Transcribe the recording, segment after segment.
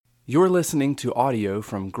You're listening to audio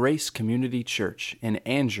from Grace Community Church in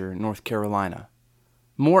Angier, North Carolina.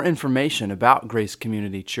 More information about Grace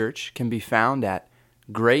Community Church can be found at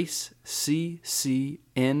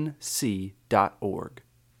graceccnc.org.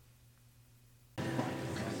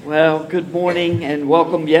 Well, good morning and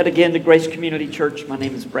welcome yet again to Grace Community Church. My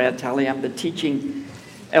name is Brad Talley. I'm the teaching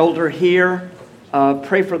elder here.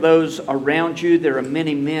 Pray for those around you. There are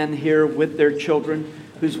many men here with their children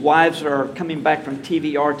whose wives are coming back from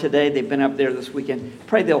TVR today. They've been up there this weekend.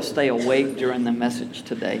 Pray they'll stay awake during the message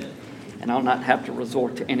today, and I'll not have to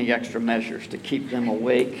resort to any extra measures to keep them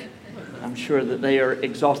awake. I'm sure that they are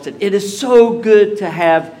exhausted. It is so good to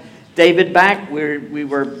have David back. We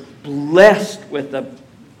were blessed with the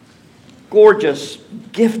gorgeous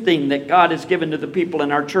gifting that God has given to the people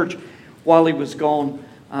in our church while he was gone,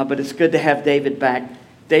 but it's good to have David back.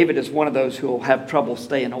 David is one of those who will have trouble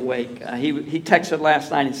staying awake. He texted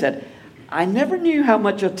last night and said, I never knew how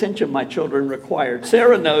much attention my children required.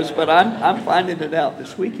 Sarah knows, but I'm finding it out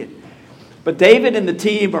this weekend. But David and the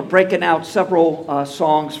team are breaking out several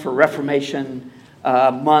songs for Reformation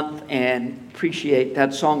Month, and appreciate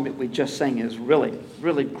that song that we just sang is really,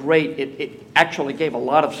 really great. It actually gave a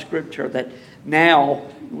lot of scripture that now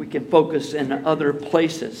we can focus in other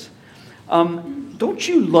places. Don't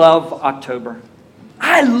you love October?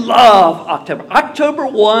 I love October. October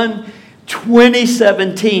 1,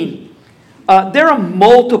 2017. There are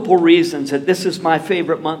multiple reasons that this is my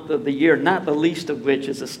favorite month of the year, not the least of which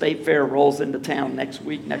is the State Fair rolls into town next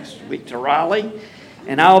week to Raleigh.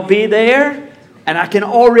 And I'll be there, and I can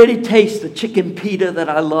already taste the chicken pita that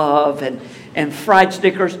I love and fried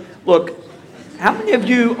Snickers. Look, how many of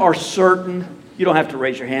you are certain, you don't have to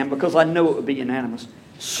raise your hand because I know it would be unanimous,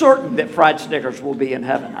 certain that fried Snickers will be in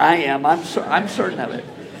heaven? I am. I'm certain of it.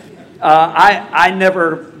 I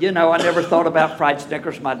never thought about fried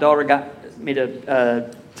Snickers. My daughter got me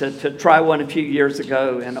to try one a few years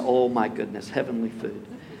ago, and oh my goodness, heavenly food.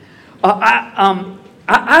 I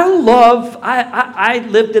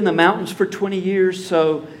lived in the mountains for 20 years,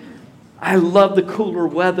 so I love the cooler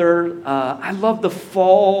weather. I love the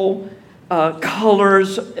fall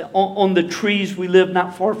colors on the trees. We live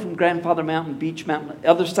not far from Grandfather Mountain, Beach Mountain,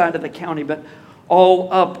 other side of the county, but all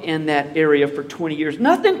up in that area for 20 years.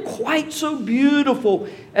 Nothing quite so beautiful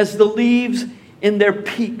as the leaves in their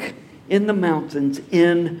peak in the mountains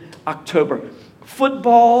in October.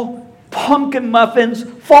 Football, pumpkin muffins,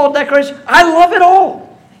 fall decorations. I love it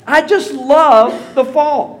all. I just love the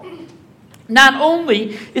fall. Not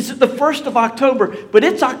only is it the 1st of October, but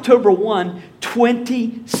it's October 1,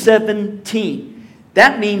 2017.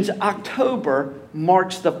 That means October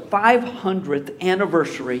marks the 500th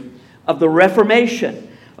anniversary of the Reformation,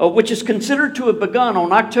 which is considered to have begun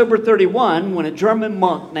on October 31 when a German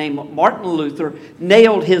monk named Martin Luther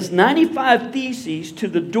nailed his 95 Theses to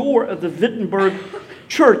the door of the Wittenberg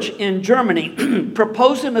Church in Germany,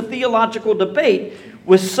 proposing a theological debate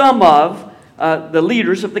with some of the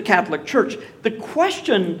leaders of the Catholic Church. The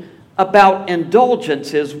question about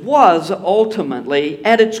indulgences was ultimately,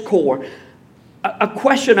 at its core, a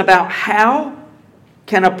question about how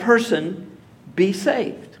can a person be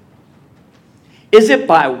saved? Is it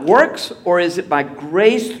by works or is it by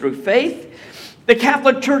grace through faith? The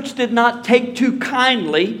Catholic Church did not take too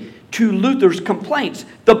kindly to Luther's complaints.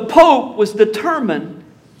 The Pope was determined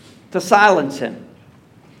to silence him.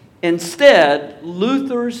 Instead,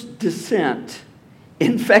 Luther's dissent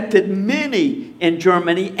infected many in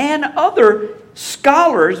Germany and other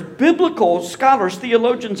scholars, biblical scholars,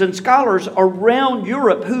 theologians and scholars around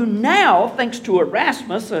Europe who now, thanks to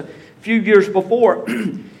Erasmus a few years before,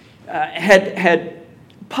 had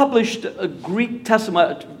published a Greek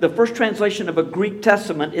Testament, the first translation of a Greek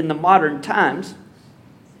Testament in the modern times.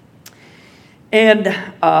 And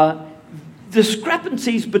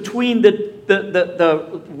discrepancies between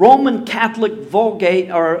the Roman Catholic Vulgate,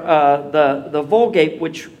 or the Vulgate,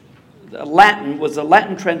 which Latin was a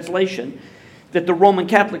Latin translation that the Roman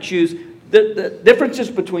Catholics used. The differences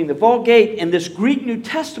between the Vulgate and this Greek New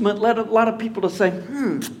Testament led a lot of people to say,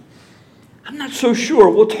 I'm not so sure.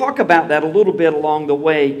 We'll talk about that a little bit along the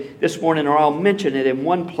way this morning, or I'll mention it in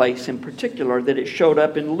one place in particular that it showed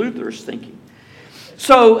up in Luther's thinking.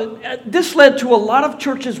 So this led to a lot of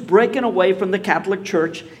churches breaking away from the Catholic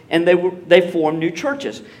Church, and they formed new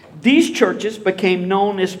churches. These churches became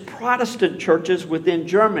known as Protestant churches within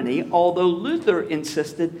Germany, although Luther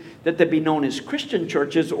insisted that they be known as Christian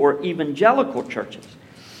churches or evangelical churches.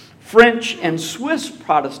 French and Swiss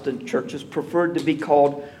Protestant churches preferred to be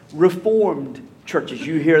called Reformed churches.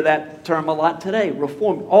 You hear that term a lot today,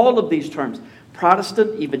 Reformed. All of these terms,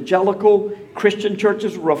 Protestant, evangelical, Christian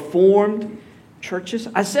churches, Reformed. churches.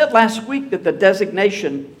 I said last week that the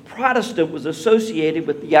designation Protestant was associated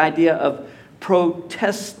with the idea of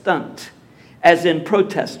Protestant, as in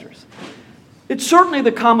protesters. It's certainly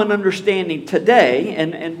the common understanding today,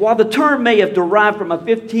 and while the term may have derived from a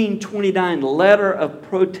 1529 letter of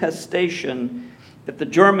protestation that the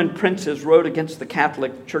German princes wrote against the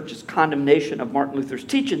Catholic Church's condemnation of Martin Luther's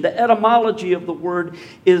teaching, the etymology of the word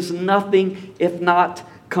is nothing if not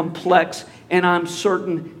complex, and I'm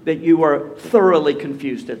certain that you are thoroughly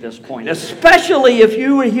confused at this point, especially if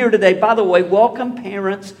you are here today. By the way, welcome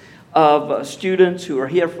parents of students who are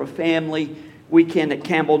here for family weekend at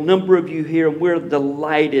Campbell. A number of you here, and we're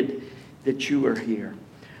delighted that you are here.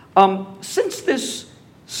 Since this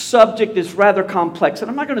subject is rather complex, and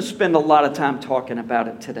I'm not going to spend a lot of time talking about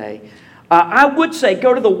it today, I would say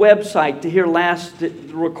go to the website to hear the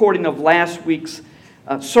recording of last week's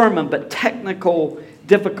sermon, but technical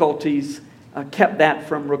difficulties kept that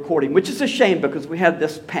from recording, which is a shame because we had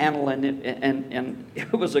this panel and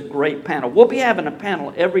it was a great panel. We'll be having a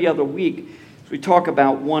panel every other week as we talk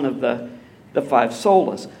about one of the five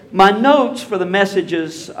solas. My notes for the message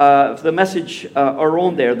are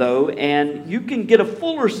on there, though, and you can get a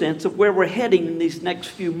fuller sense of where we're heading in these next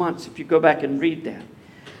few months if you go back and read that.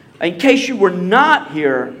 In case you were not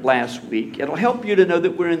here last week, it'll help you to know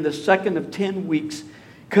that we're in the second of 10 weeks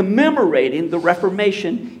commemorating the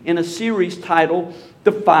Reformation in a series titled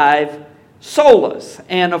The Five Solas.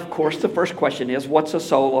 And, of course, the first question is, what's a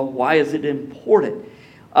sola? Why is it important?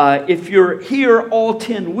 If you're here all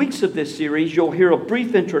 10 weeks of this series, you'll hear a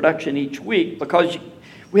brief introduction each week because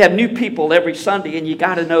we have new people every Sunday and you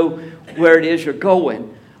got to know where it is you're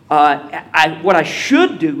going. What I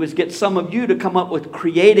should do is get some of you to come up with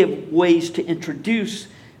creative ways to introduce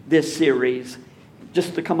this series,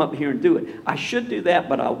 just to come up here and do it. I should do that,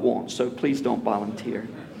 but I won't, so please don't volunteer.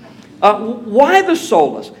 Why the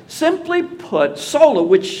solas? Simply put, sola,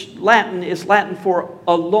 which is Latin for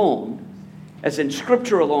alone, as in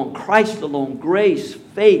Scripture alone, Christ alone, grace,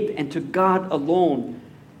 faith, and to God alone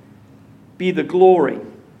be the glory.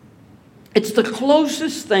 It's the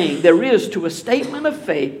closest thing there is to a statement of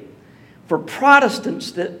faith for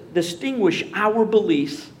Protestants that distinguish our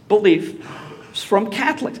belief from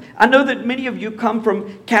Catholics. I know that many of you come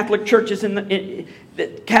from Catholic churches, the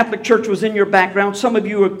Catholic Church was in your background. Some of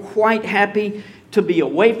you are quite happy to be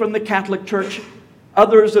away from the Catholic Church.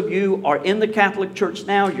 Others of you are in the Catholic Church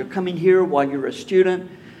now. You're coming here while you're a student,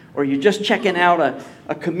 or you're just checking out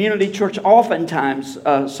a community church. Oftentimes,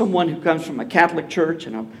 someone who comes from a Catholic church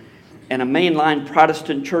and a mainline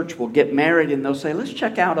Protestant church will get married, and they'll say, let's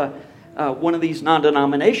check out one of these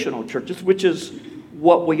non-denominational churches, which is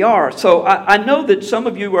what we are. So I know that some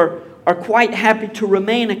of you are quite happy to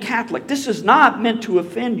remain a Catholic. This is not meant to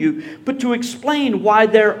offend you, but to explain why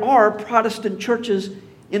there are Protestant churches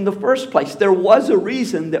in the first place. There was a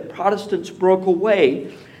reason that Protestants broke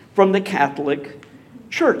away from the Catholic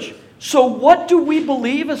Church. So what do we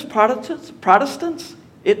believe as Protestants?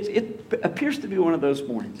 It appears to be one of those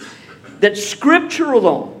mornings. That Scripture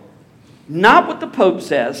alone, not what the Pope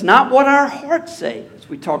says, not what our hearts say, as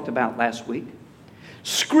we talked about last week.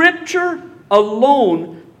 Scripture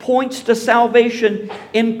alone points to salvation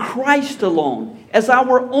in Christ alone as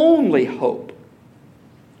our only hope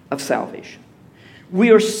of salvation. We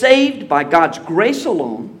are saved by God's grace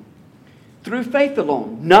alone, through faith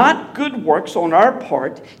alone, not good works on our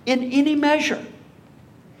part in any measure.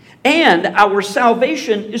 And our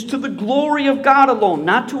salvation is to the glory of God alone,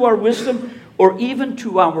 not to our wisdom or even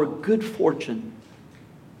to our good fortune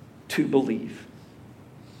to believe.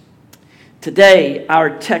 Today,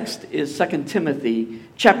 our text is 2 Timothy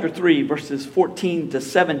chapter 3, verses 14 to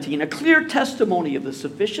 17, a clear testimony of the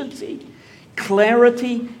sufficiency,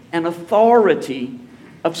 clarity, and authority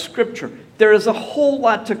of Scripture. There is a whole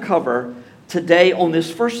lot to cover today on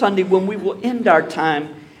this first Sunday when we will end our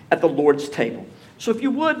time at the Lord's table. So if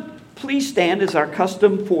you would, please stand as our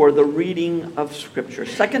custom for the reading of Scripture.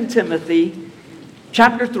 2 Timothy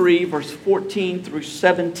chapter 3, verse 14 through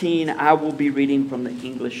 17, I will be reading from the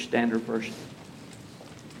English Standard Version.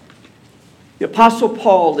 The Apostle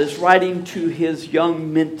Paul is writing to his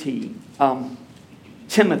young mentee,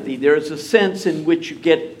 Timothy. There is a sense in which you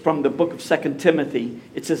get from the book of 2 Timothy.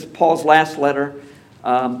 It's Paul's last letter,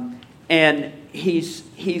 and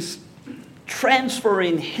he's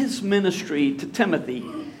transferring his ministry to Timothy,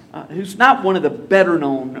 who's not one of the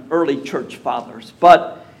better-known early church fathers,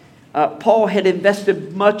 but Paul had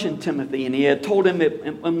invested much in Timothy, and he had told him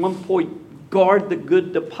at one point, guard the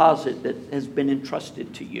good deposit that has been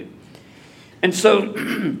entrusted to you. And so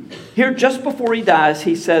here, just before he dies,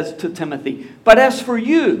 he says to Timothy, but as for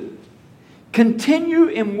you, Continue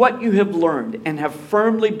in what you have learned and have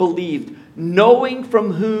firmly believed, knowing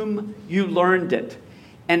from whom you learned it,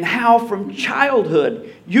 and how from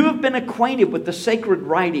childhood you have been acquainted with the sacred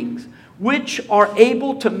writings, which are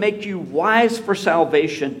able to make you wise for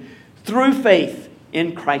salvation through faith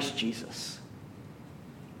in Christ Jesus.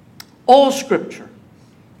 All Scripture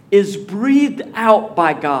is breathed out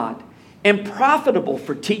by God and profitable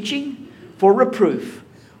for teaching, for reproof,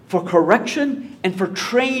 for correction, and for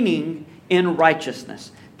training in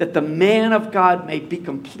righteousness, that the man of God may be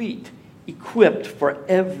complete, equipped for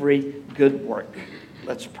every good work.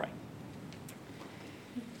 Let's pray.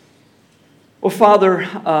 Well,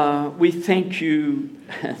 Father, we thank you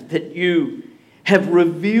that you have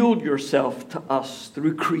revealed yourself to us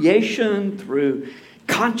through creation, through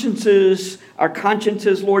our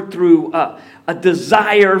consciences, Lord, through a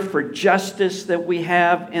desire for justice that we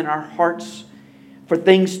have in our hearts, for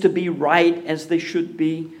things to be right as they should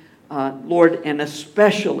be, Lord, and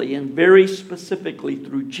especially and very specifically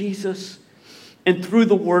through Jesus and through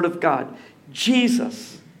the Word of God.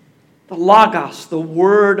 Jesus, the Logos, the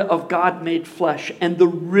Word of God made flesh, and the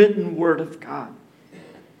written Word of God.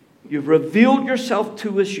 You've revealed yourself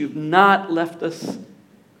to us. You've not left us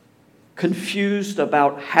confused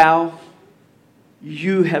about how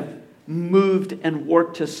you have moved and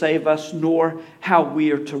worked to save us, nor how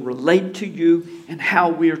we are to relate to you and how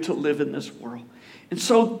we are to live in this world. And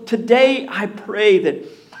so today I pray that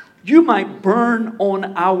you might burn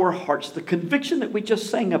on our hearts the conviction that we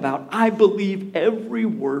just sang about. I believe every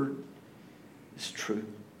word is true.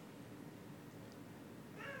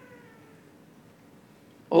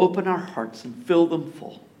 Open our hearts and fill them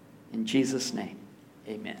full. In Jesus' name,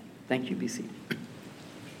 amen. Thank you. Be seated.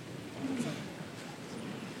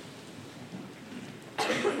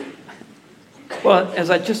 Well, as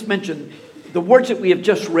I just mentioned, the words that we have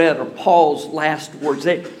just read are Paul's last words.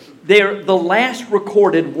 They're the last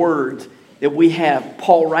recorded words that we have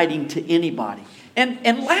Paul writing to anybody.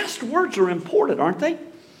 And last words are important, aren't they? I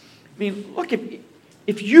mean, look,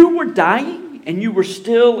 if you were dying and you were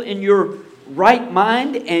still in your right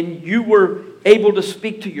mind and you were able to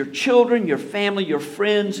speak to your children, your family, your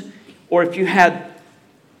friends, or if you had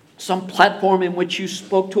some platform in which you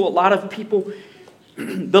spoke to a lot of people,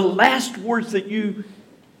 the last words that you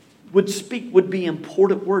would speak would be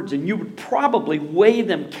important words, and you would probably weigh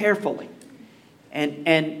them carefully.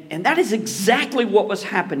 And that is exactly what was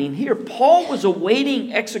happening here. Paul was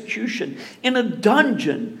awaiting execution in a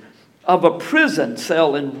dungeon of a prison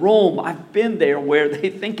cell in Rome. I've been there where they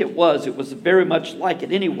think it was. It was very much like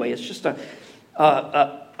it anyway. It's just a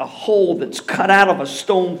hole that's cut out of a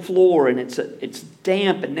stone floor, and it's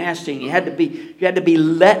damp and nasty. And you had to be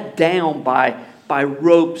let down by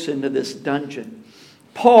ropes into this dungeon.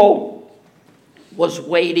 Paul was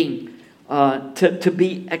waiting to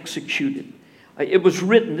be executed.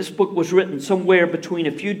 This book was written somewhere between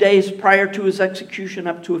a few days prior to his execution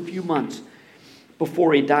up to a few months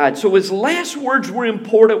before he died. So his last words were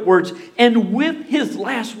important words. And with his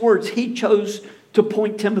last words, he chose to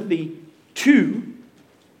point Timothy to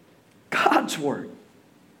God's Word.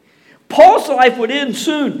 Paul's life would end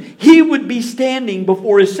soon. He would be standing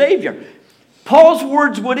before his Savior. Paul's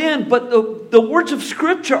words would end, but the words of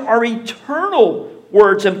Scripture are eternal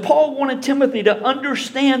words. And Paul wanted Timothy to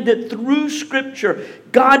understand that through Scripture,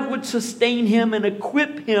 God would sustain him and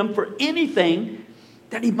equip him for anything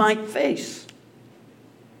that he might face.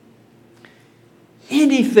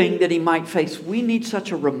 Anything that he might face. We need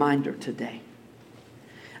such a reminder today.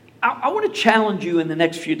 I want to challenge you in the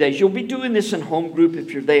next few days. You'll be doing this in home group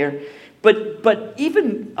if you're there. But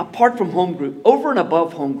even apart from home group, over and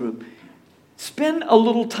above home group, spend a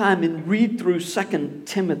little time and read through 2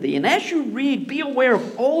 Timothy. And as you read, be aware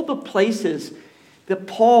of all the places that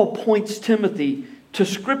Paul points Timothy to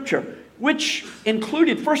Scripture, which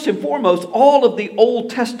included, first and foremost, all of the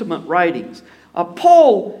Old Testament writings.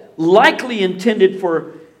 Paul likely intended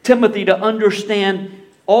for Timothy to understand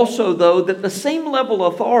also, though, that the same level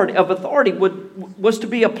of authority was to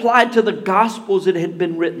be applied to the Gospels that had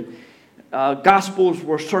been written. Gospels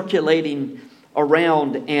were circulating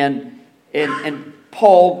around, and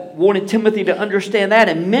Paul wanted Timothy to understand that.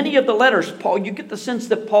 And many of the letters, you get the sense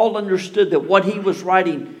that Paul understood that what he was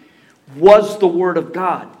writing was the Word of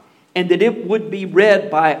God, and that it would be read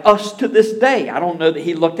by us to this day. I don't know that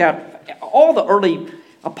he looked out. All the early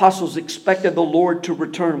apostles expected the Lord to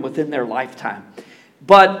return within their lifetime.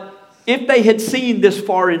 But if they had seen this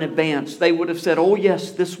far in advance, they would have said, oh yes,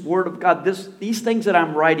 this Word of God, these things that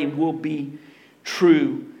I'm writing will be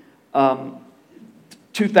true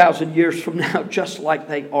 2,000 years from now, just like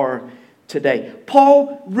they are today.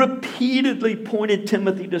 Paul repeatedly pointed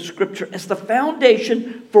Timothy to Scripture as the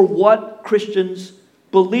foundation for what Christians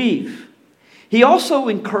believe. He also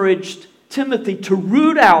encouraged Timothy to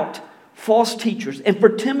root out false teachers and for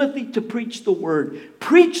Timothy to preach the Word.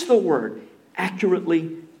 Preach the Word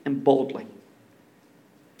accurately and boldly.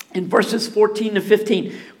 In verses 14 to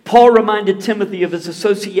 15, Paul reminded Timothy of his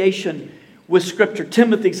association with Scripture,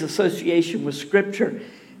 Timothy's association with Scripture.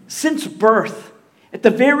 Since birth, at the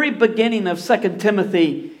very beginning of 2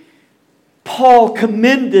 Timothy, Paul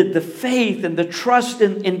commended the faith and the trust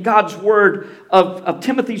in God's Word of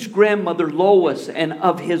Timothy's grandmother Lois and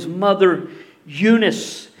of his mother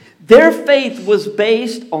Eunice. Their faith was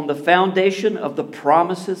based on the foundation of the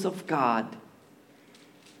promises of God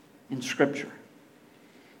in Scripture.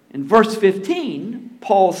 In verse 15,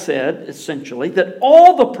 Paul said, essentially, that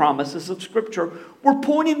all the promises of Scripture were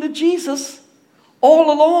pointing to Jesus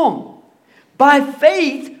all along. By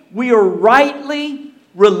faith, we are rightly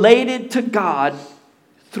related to God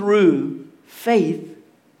through faith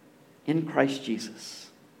in Christ Jesus.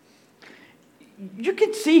 You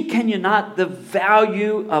can see, can you not, the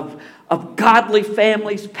value of godly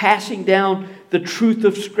families passing down the truth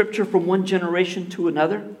of Scripture from one generation to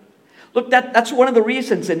another? Look, that's one of the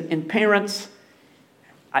reasons. And parents,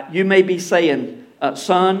 you may be saying,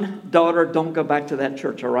 son, daughter, don't go back to that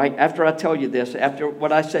church, all right? After I tell you this, after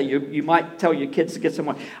what I say, you might tell your kids to get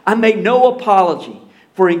someone. I make no apology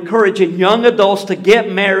for encouraging young adults to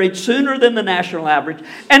get married sooner than the national average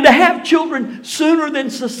and to have children sooner than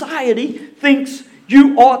society thinks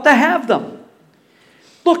you ought to have them.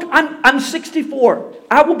 Look, I'm 64.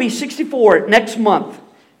 I will be 64 next month.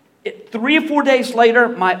 3 or 4 days later,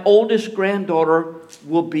 my oldest granddaughter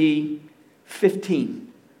will be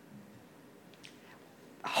 15.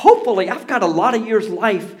 Hopefully, I've got a lot of years of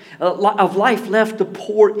life left to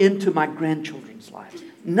pour into my grandchildren's lives.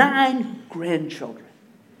 9 grandchildren.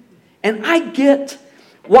 And I get,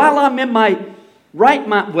 while I'm in my right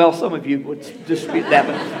mind, well, some of you would dispute that,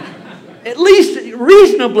 but at least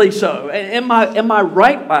reasonably so, in my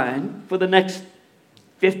right mind for the next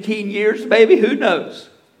 15 years, maybe, who knows?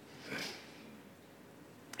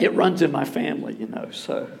 It runs in my family,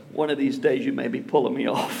 so one of these days you may be pulling me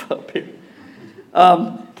off up here.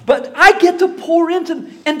 But I get to pour into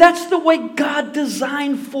them, and that's the way God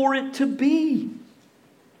designed for it to be.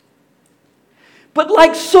 But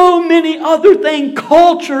like so many other things,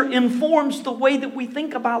 culture informs the way that we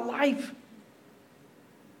think about life.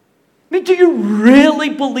 I mean, do you really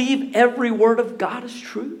believe every word of God is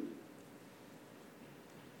true?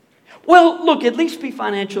 Well, look, at least be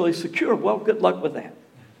financially secure. Well, good luck with that.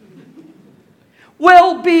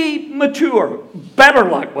 Well, be mature. Better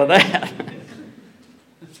luck with that.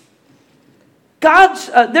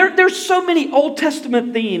 There's so many Old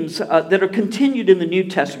Testament themes that are continued in the New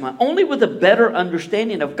Testament, only with a better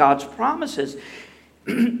understanding of God's promises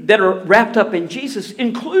that are wrapped up in Jesus,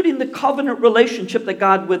 including the covenant relationship that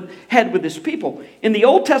God had with His people. In the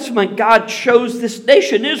Old Testament, God chose this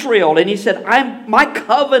nation, Israel, and He said, my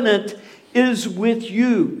covenant is with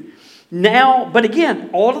you. Now, but again,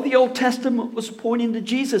 all of the Old Testament was pointing to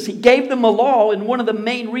Jesus. He gave them a law, and one of the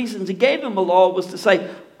main reasons He gave them a law was to say,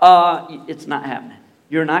 it's not happening.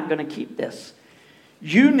 You're not going to keep this.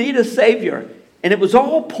 You need a Savior. And it was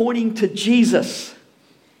all pointing to Jesus.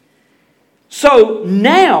 So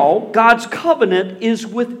now God's covenant is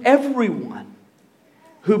with everyone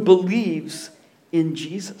who believes in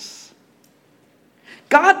Jesus.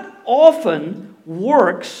 God often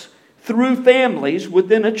works through families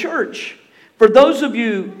within a church. For those of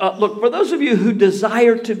you who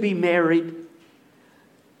desire to be married,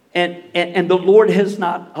 and the Lord has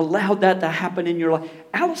not allowed that to happen in your life,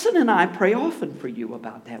 Allison and I pray often for you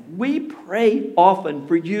about that. We pray often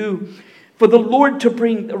for you, for the Lord to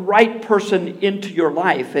bring the right person into your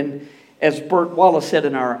life. And as Bert Wallace said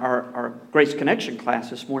in our Grace Connection class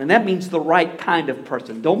this morning, that means the right kind of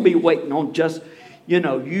person. Don't be waiting on just,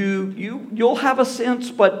 you'll have a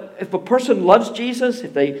sense, but if a person loves Jesus,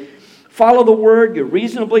 if they follow the Word, you're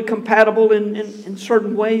reasonably compatible in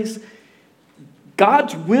certain ways.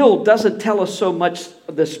 God's will doesn't tell us so much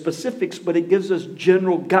the specifics, but it gives us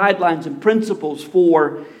general guidelines and principles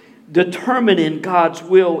for determining God's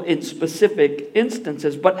will in specific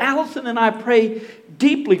instances. But Allison and I pray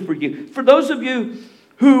deeply for you. For those of you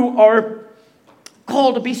who are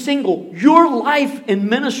called to be single, your life in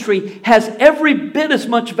ministry has every bit as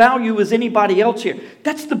much value as anybody else here.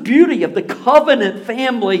 That's the beauty of the covenant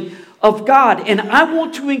family of God. And I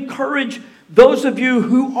want to encourage those of you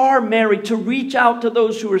who are married to reach out to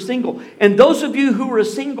those who are single. And those of you who are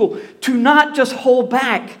single to not just hold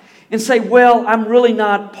back and say, well, I'm really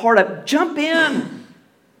not part of it. Jump in.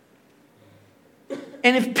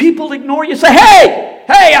 And if people ignore you, say, hey,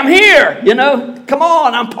 I'm here. Come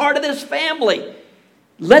on, I'm part of this family.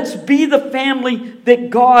 Let's be the family that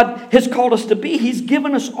God has called us to be. He's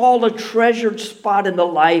given us all a treasured spot in the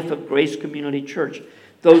life of Grace Community Church.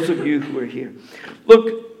 Those of you who are here.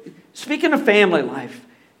 Look, speaking of family life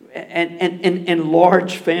and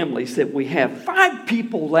large families that we have, 5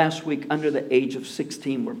 people last week under the age of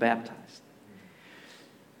 16 were baptized.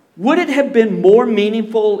 Would it have been more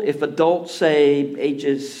meaningful if adults, say,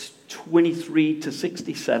 ages 23 to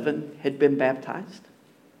 67 had been baptized?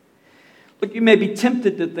 Look, you may be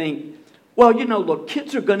tempted to think, well, look,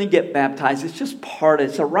 kids are going to get baptized. It's just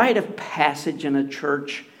it's a rite of passage in a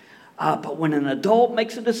church. But when an adult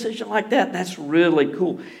makes a decision like that, that's really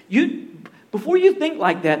cool. Before you think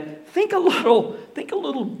like that, think a little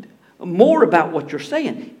more about what you're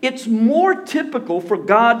saying. It's more typical for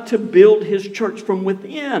God to build His church from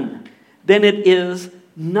within than it is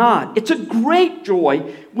not. It's a great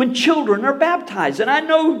joy when children are baptized. And I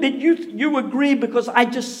know that you agree, because I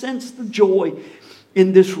just sense the joy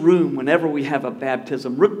in this room whenever we have a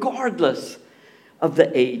baptism, regardless of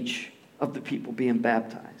the age of the people being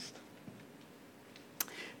baptized.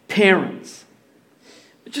 Parents,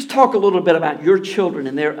 just talk a little bit about your children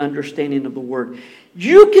and their understanding of the Word.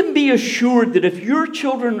 You can be assured that if your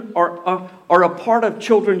children are a part of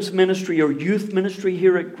children's ministry or youth ministry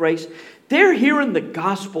here at Grace, they're hearing the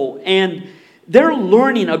gospel and they're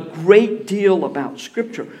learning a great deal about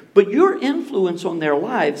Scripture. But your influence on their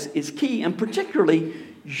lives is key, and particularly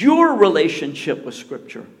your relationship with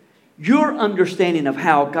Scripture, your understanding of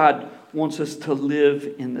how God wants us to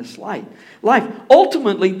live in this life.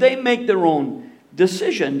 Ultimately, they make their own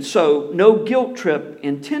decision, so no guilt trip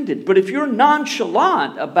intended. But if you're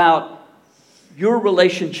nonchalant about your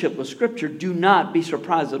relationship with Scripture, do not be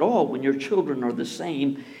surprised at all when your children are the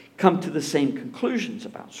same, come to the same conclusions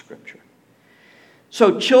about Scripture.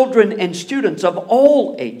 So children and students of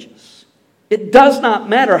all ages, it does not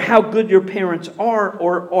matter how good your parents are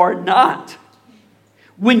or are not.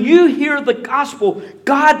 When you hear the gospel,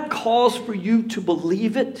 God calls for you to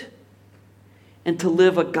believe it and to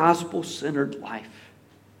live a gospel-centered life.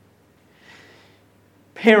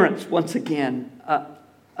 Parents, once again,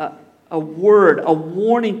 a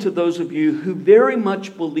warning to those of you who very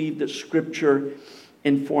much believe that Scripture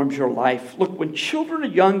informs your life. Look, when children are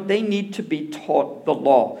young, they need to be taught the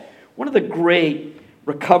law. One of the great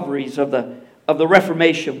recoveries of the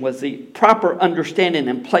Reformation was the proper understanding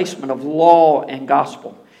and placement of law and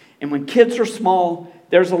gospel. And when kids are small,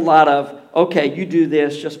 there's a lot of, okay, you do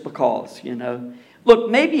this just because, Look,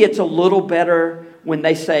 maybe it's a little better when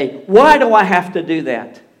they say, why do I have to do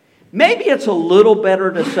that? Maybe it's a little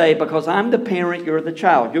better to say, because I'm the parent, you're the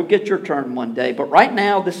child. You'll get your turn one day, but right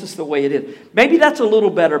now, this is the way it is. Maybe that's a little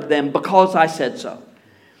better than because I said so.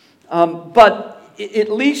 But at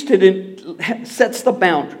least it sets the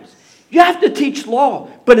boundaries. You have to teach law,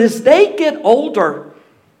 but as they get older,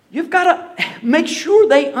 you've got to make sure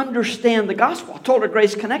they understand the gospel. I told a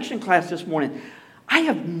Grace Connection class this morning, I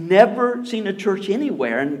have never seen a church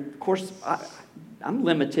anywhere, and of course, I'm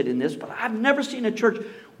limited in this, but I've never seen a church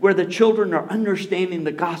where the children are understanding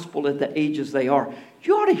the gospel at the ages they are.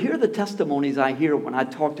 You ought to hear the testimonies I hear when I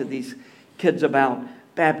talk to these kids about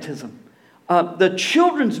baptism. The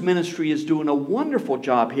children's ministry is doing a wonderful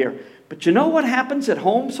job here. But you know what happens at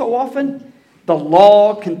home so often? The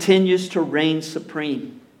law continues to reign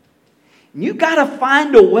supreme. And you got to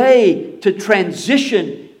find a way to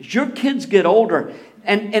transition as your kids get older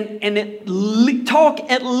and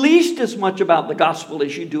talk at least as much about the gospel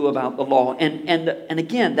as you do about the law. And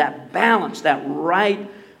again, that balance, that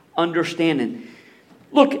right understanding.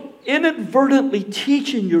 Look, inadvertently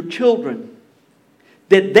teaching your children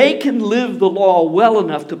that they can live the law well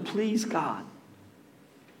enough to please God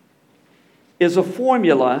is a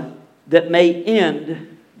formula that may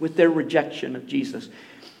end with their rejection of Jesus.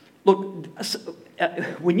 Look,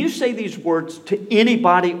 when you say these words to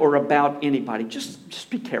anybody or about anybody, just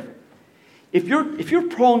be careful. If you're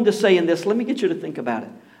prone to saying this, let me get you to think about it.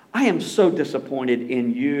 I am so disappointed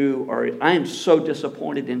in you, or I am so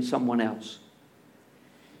disappointed in someone else.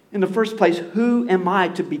 In the first place, who am I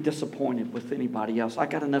to be disappointed with anybody else? I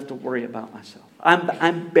got enough to worry about myself.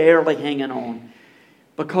 I'm barely hanging on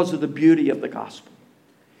because of the beauty of the gospel.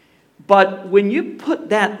 But when you put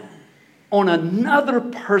that on another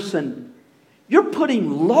person, you're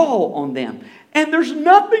putting law on them. And there's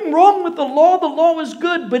nothing wrong with the law. The law is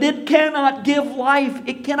good, but it cannot give life.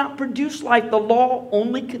 It cannot produce life. The law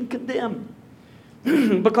only can condemn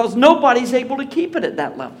because nobody's able to keep it at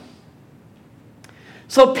that level.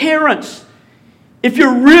 So parents, If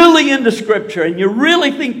you're really into Scripture and you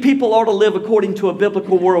really think people ought to live according to a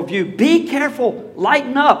biblical worldview, be careful,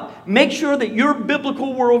 lighten up. Make sure that your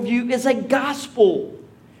biblical worldview is a gospel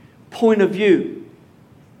point of view.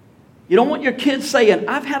 You don't want your kids saying,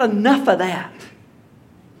 I've had enough of that,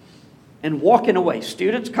 and walking away.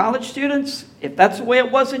 Students, college students, if that's the way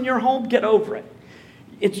it was in your home, get over it.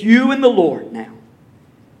 It's you and the Lord now.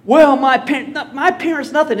 Well, my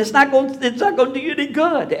parents, nothing. It's not going to do you any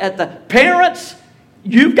good. At the parents,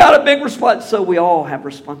 you've got a big response. So we all have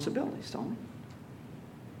responsibilities, don't we?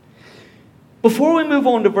 Before we move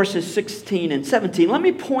on to verses 16 and 17, let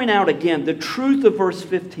me point out again the truth of verse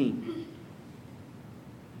 15.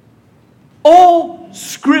 All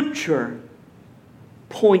Scripture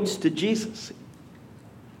points to Jesus.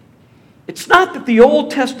 It's not that the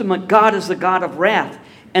Old Testament God is the God of wrath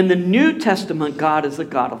and the New Testament God is the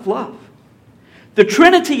God of love. The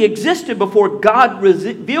Trinity existed before God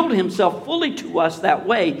revealed Himself fully to us that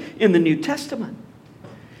way in the New Testament.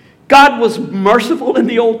 God was merciful in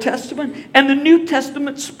the Old Testament, and the New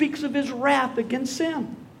Testament speaks of His wrath against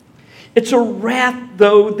sin. It's a wrath,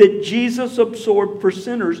 though, that Jesus absorbed for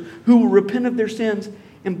sinners who will repent of their sins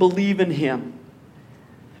and believe in Him.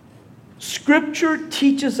 Scripture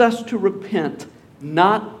teaches us to repent,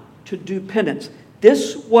 not to do penance.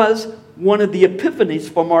 This was one of the epiphanies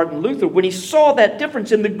for Martin Luther. When he saw that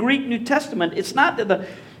difference in the Greek New Testament, it's not that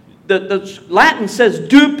the Latin says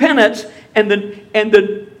do penance, and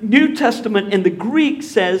the New Testament in the Greek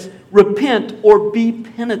says repent or be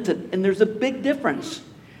penitent. And there's a big difference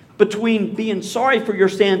between being sorry for your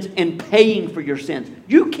sins and paying for your sins.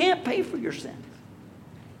 You can't pay for your sins.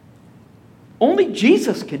 Only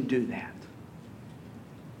Jesus can do that.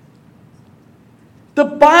 The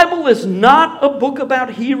Bible is not a book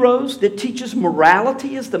about heroes that teaches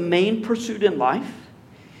morality as the main pursuit in life.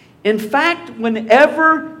 In fact,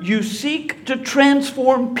 whenever you seek to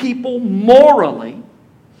transform people morally,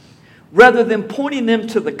 rather than pointing them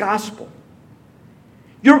to the gospel,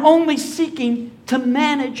 you're only seeking to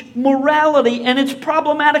manage morality, and it's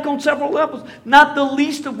problematic on several levels, not the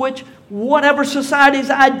least of which whatever society's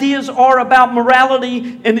ideas are about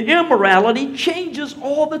morality and immorality changes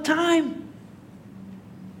all the time.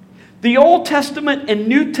 The Old Testament and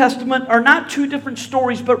New Testament are not two different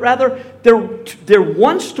stories, but rather they're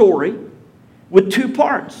one story with two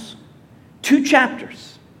parts, two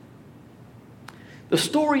chapters. The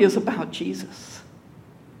story is about Jesus.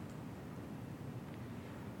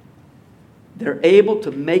 They're able to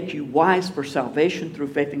make you wise for salvation through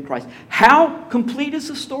faith in Christ. How complete is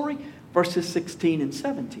the story? Verses 16 and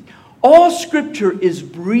 17. All Scripture is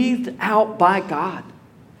breathed out by God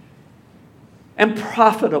and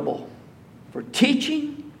profitable for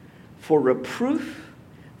teaching, for reproof,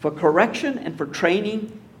 for correction, and for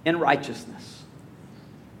training in righteousness,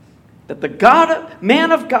 that the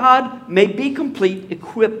man of God may be complete,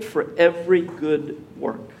 equipped for every good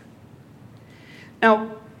work.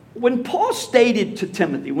 Now, when Paul stated to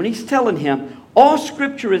Timothy, when he's telling him, all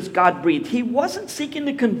Scripture is God-breathed, he wasn't seeking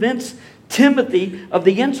to convince Timothy of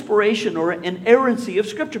the inspiration or inerrancy of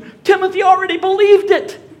Scripture. Timothy already believed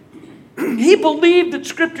it. He believed that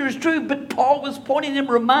Scripture is true, but Paul was pointing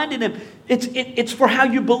him, reminding him, it's for how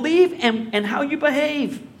you believe and how you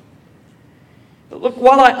behave. Look,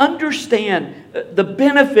 while I understand the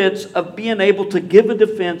benefits of being able to give a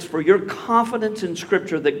defense for your confidence in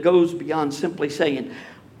Scripture that goes beyond simply saying,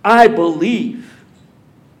 I believe.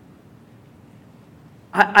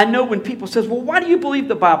 I know when people say, well, why do you believe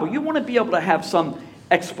the Bible? You want to be able to have some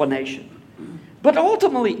explanation. But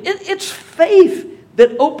ultimately, it's faith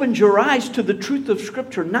that opens your eyes to the truth of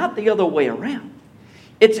Scripture, not the other way around.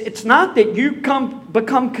 It's not that you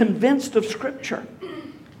become convinced of Scripture,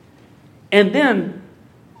 and then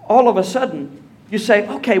all of a sudden you say,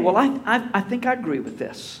 okay, well, I think I agree with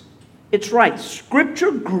this. It's right.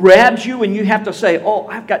 Scripture grabs you and you have to say, oh,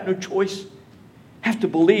 I've got no choice. I have to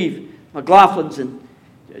believe. McLaughlin's and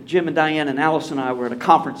Jim and Diane and Alice and I were at a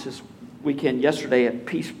conference this weekend yesterday at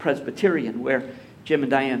Peace Presbyterian, where Jim and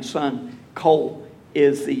Diane's son, Cole,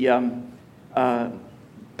 is the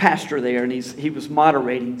pastor there, and he was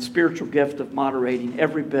moderating, spiritual gift of moderating,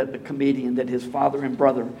 every bit a comedian that his father and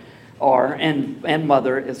brother are, and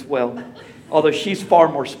mother as well. Although she's far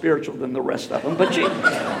more spiritual than the rest of them. But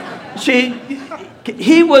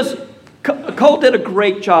Cole did a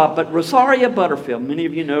great job, but Rosaria Butterfield, many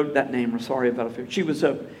of you know that name, Rosaria Butterfield. She was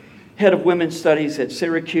a head of women's studies at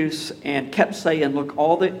Syracuse and kept saying, look,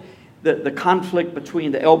 all the conflict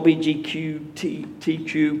between the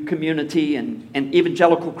LGBTQ community and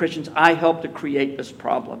evangelical Christians, I helped to create this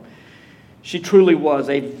problem. She truly was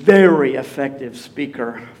a very effective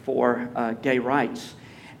speaker for gay rights.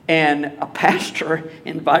 And a pastor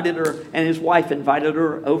invited her, and his wife invited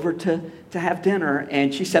her over to have dinner.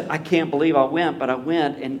 And she said, I can't believe I went, but I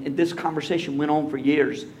went. And this conversation went on for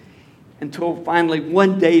years. Until finally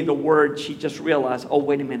one day she just realized, oh,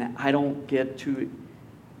 wait a minute, I don't get to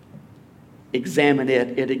examine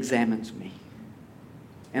it. It examines me.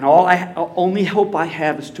 And only hope I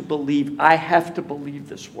have is to believe. I have to believe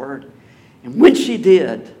this word. And when she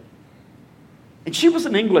did, and she was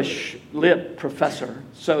an English lit professor,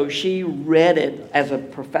 so she read it as a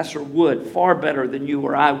professor would, far better than you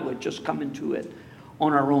or I would, just coming to it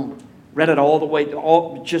on our own. Read it all the way,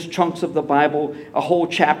 just chunks of the Bible, a whole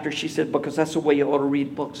chapter, she said, because that's the way you ought to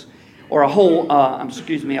read books. Or a whole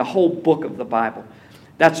book of the Bible.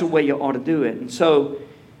 That's the way you ought to do it. And so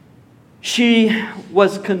she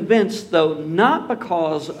was convinced, though, not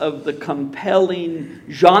because of the compelling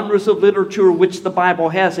genres of literature which the Bible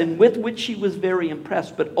has and with which she was very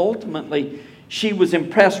impressed, but ultimately she was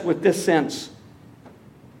impressed with this sense.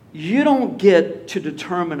 You don't get to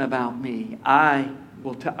determine about me. I'm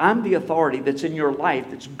the authority that's in your life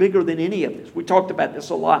that's bigger than any of this. We talked about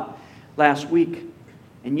this a lot last week.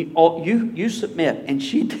 And you submit. And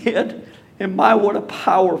she did. And what a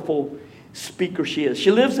powerful speaker she is. She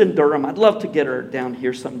lives in Durham. I'd love to get her down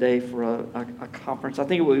here someday for a conference. I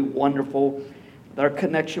think it would be wonderful. Our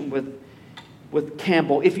connection with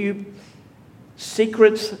Campbell. If you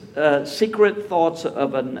secret thoughts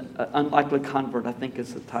of an unlikely convert, I think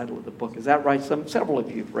is the title of the book. Is that right? Several of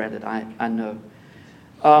you have read it. I know.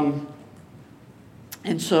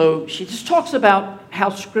 And so she just talks about how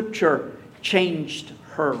Scripture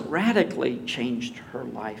radically changed her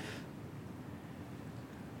life.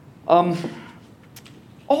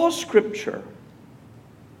 All Scripture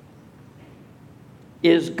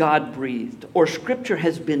is God-breathed, or Scripture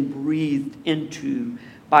has been breathed into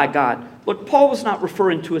by God. Look, Paul was not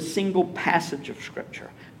referring to a single passage of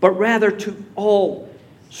Scripture, but rather to all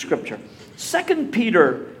Scripture. 2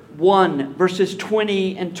 Peter 1, verses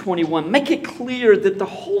 20 and 21 make it clear that the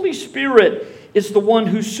Holy Spirit is the one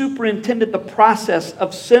who superintended the process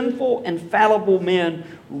of sinful and fallible men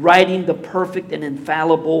writing the perfect and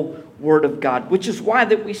infallible Word of God, which is why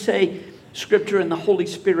that we say Scripture and the Holy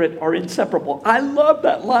Spirit are inseparable. I love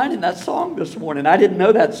that line in that song this morning. I didn't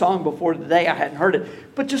know that song before today. I hadn't heard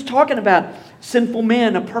it. But just talking about sinful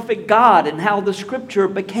men, a perfect God, and how the Scripture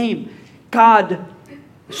became God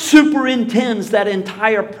superintends that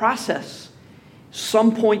entire process.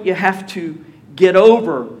 Some point you have to get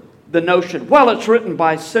over the notion, well, it's written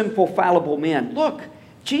by sinful, fallible men. Look,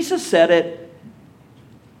 Jesus said it.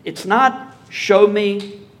 It's not show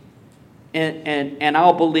me and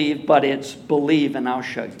I'll believe, but it's believe and I'll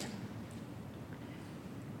show you.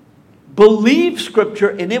 Believe Scripture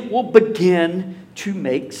and it will begin to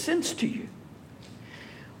make sense to you.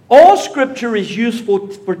 All Scripture is useful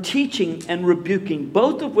for teaching and rebuking,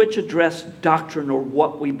 both of which address doctrine or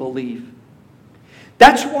what we believe.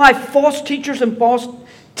 That's why false teachers and false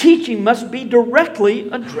teaching must be directly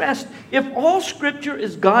addressed. If all Scripture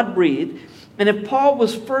is God-breathed, and if Paul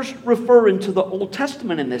was first referring to the Old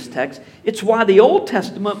Testament in this text, it's why the Old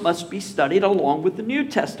Testament must be studied along with the New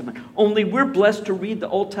Testament. Only we're blessed to read the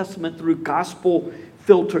Old Testament through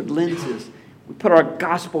gospel-filtered lenses. We put our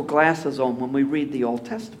gospel glasses on when we read the Old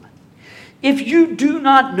Testament. If you do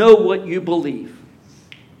not know what you believe,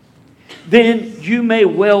 then you may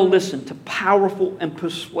well listen to powerful and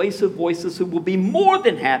persuasive voices who will be more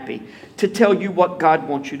than happy to tell you what God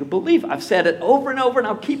wants you to believe. I've said it over and over, and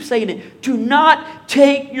I'll keep saying it. Do not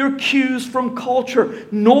take your cues from culture,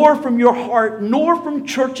 nor from your heart, nor from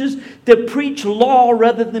churches that preach law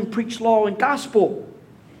rather than preach law and gospel.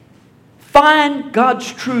 Find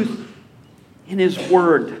God's truth in His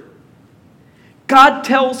Word. God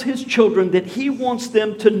tells His children that He wants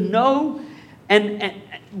them to know and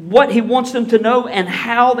what He wants them to know and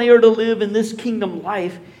how they are to live in this kingdom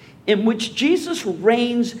life in which Jesus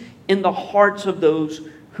reigns in the hearts of those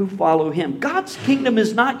who follow Him. God's kingdom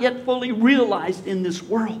is not yet fully realized in this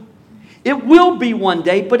world. It will be one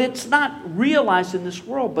day, but it's not realized in this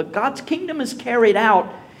world. But God's kingdom is carried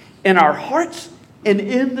out in our hearts and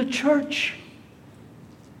in the church.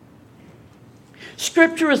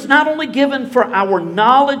 Scripture is not only given for our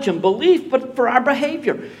knowledge and belief, but for our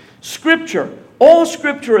behavior. All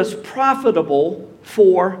Scripture is profitable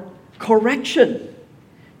for correction.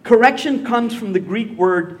 Correction comes from the Greek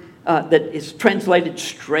word that is translated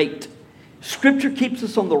straight. Scripture keeps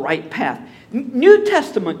us on the right path. New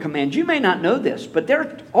Testament commands, you may not know this, but there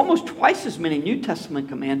are almost twice as many New Testament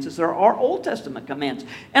commands as there are Old Testament commands.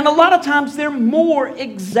 And a lot of times they're more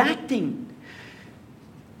exacting.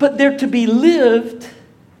 But they're to be lived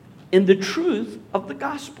in the truth of the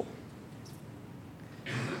gospel.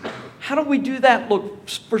 How do we do that? Look,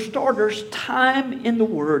 for starters, time in the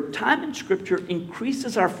Word, time in Scripture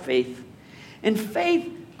increases our faith. And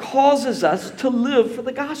faith causes us to live for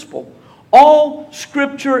the gospel. All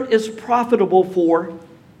Scripture is profitable for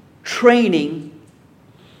training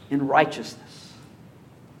in righteousness.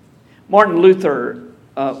 Martin Luther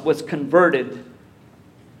was converted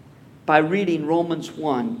by reading Romans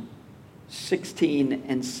 1, 16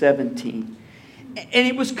 and 17. And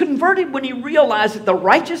he was converted when he realized that the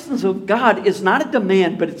righteousness of God is not a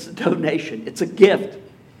demand, but it's a donation. It's a gift.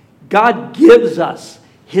 God gives us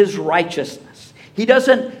His righteousness. He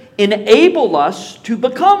doesn't enable us to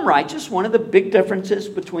become righteous. One of the big differences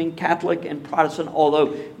between Catholic and Protestant,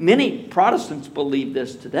 although many Protestants believe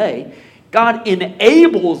this today, God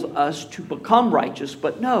enables us to become righteous,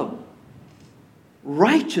 but no.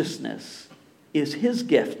 Righteousness is His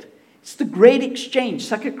gift. It's the great exchange.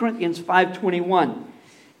 2 Corinthians 5:21.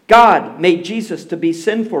 God made Jesus to be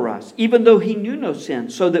sin for us, even though He knew no sin,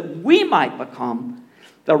 so that we might become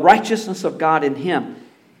the righteousness of God in Him.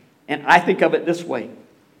 And I think of it this way.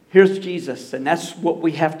 Here's Jesus, and that's what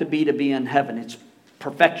we have to be in heaven. It's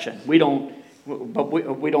perfection. We don't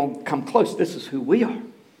come close. This is who we are.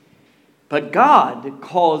 But God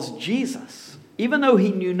caused Jesus, even though He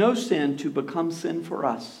knew no sin, to become sin for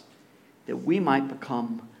us, that we might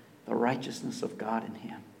become the righteousness of God in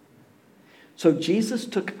Him. So Jesus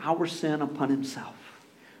took our sin upon Himself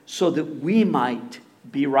so that we might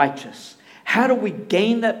be righteous. How do we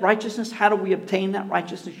gain that righteousness? How do we obtain that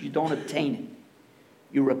righteousness? You don't obtain it.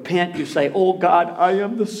 You repent. You say, "Oh God, I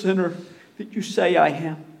am the sinner that you say I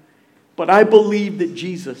am. But I believe that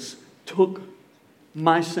Jesus took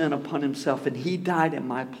my sin upon Himself and He died in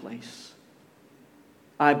my place.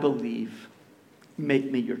 I believe.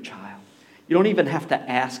 Make me your child." You don't even have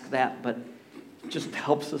to ask that, but it just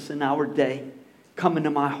helps us in our day. Come into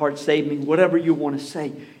my heart, save me, whatever you want to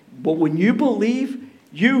say. But when you believe,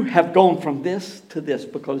 you have gone from this to this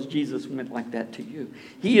because Jesus went like that to you.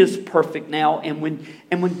 He is perfect now. And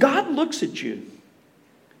when God looks at you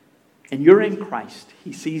and you're in Christ,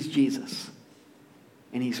 He sees Jesus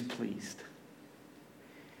and He's pleased.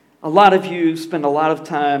 A lot of you spend a lot of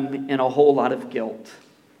time in a whole lot of guilt.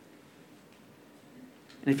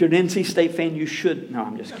 And if you're an NC State fan, you should. No,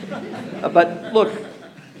 I'm just kidding. But look,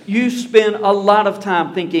 you spend a lot of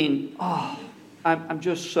time thinking, "Oh, I'm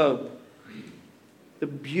just so..." The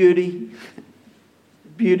beauty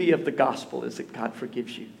of the gospel is that God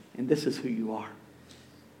forgives you. And this is who you are.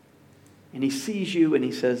 And He sees you and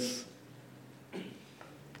He says,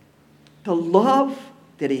 the love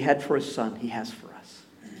that He had for His Son, He has for us.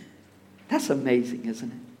 That's amazing,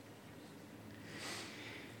 isn't it?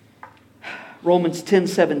 Romans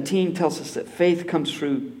 10:17 tells us that faith comes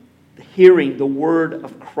through hearing the word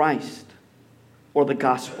of Christ or the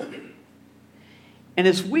gospel. And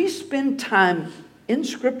as we spend time in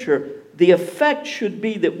Scripture, the effect should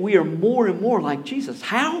be that we are more and more like Jesus.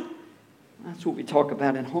 How? That's what we talk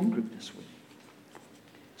about in home group this week.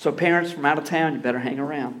 So parents from out of town, you better hang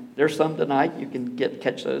around. There's some tonight. You can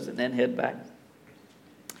catch those and then head back.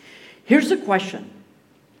 Here's the question.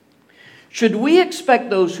 Should we expect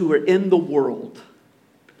those who are in the world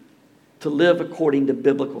to live according to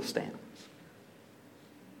biblical standards?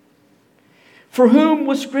 For whom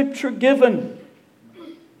was Scripture given?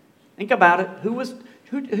 Think about it.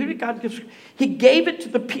 Who did God give? He gave it to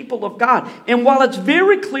the people of God. And while it's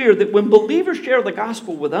very clear that when believers share the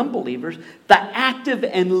gospel with unbelievers, the active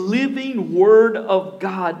and living Word of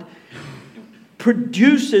God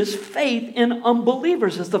produces faith in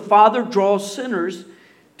unbelievers as the Father draws sinners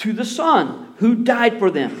to the Son who died for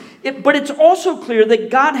them. But it's also clear that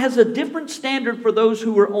God has a different standard for those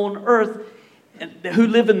who are on earth, who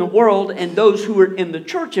live in the world, and those who are in the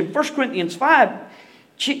church. In 1 Corinthians 5,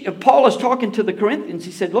 Paul is talking to the Corinthians.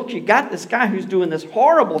 He said, "Look, you got this guy who's doing this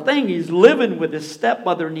horrible thing. He's living with his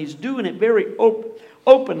stepmother and he's doing it very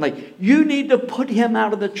openly. You need to put him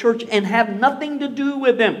out of the church and have nothing to do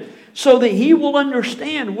with him so that he will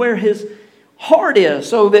understand where his heart is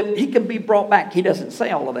so that he can be brought back." He doesn't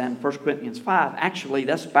say all of that in 1 Corinthians 5. Actually,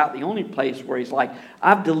 that's about the only place where he's like,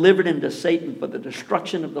 "I've delivered him to Satan for the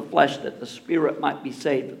destruction of the flesh, that the spirit might be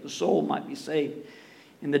saved, that the soul might be saved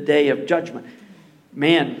in the day of judgment."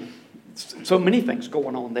 Man, so many things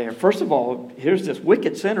going on there. First of all, here's this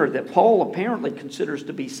wicked sinner that Paul apparently considers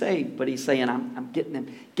to be saved, but he's saying, I'm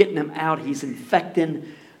getting him out. He's infecting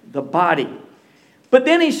the body. But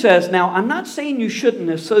then he says, now, I'm not saying you shouldn't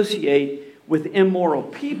associate with immoral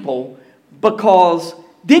people, because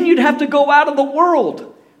then you'd have to go out of the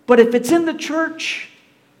world. But if it's in the church,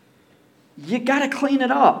 you got to clean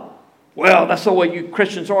it up. Well, that's the way you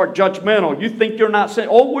Christians are, judgmental. You think you're not sinners.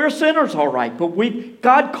 Oh, we're sinners, all right. But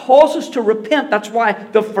God calls us to repent. That's why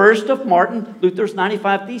the first of Martin Luther's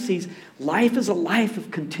 95 Theses, life is a life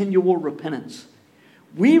of continual repentance.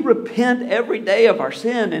 We repent every day of our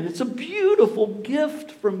sin, and it's a beautiful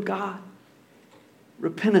gift from God.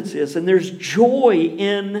 Repentance is, and there's joy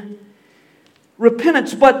in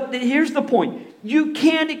repentance. But here's the point. You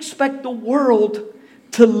can't expect the world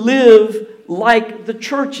to live like the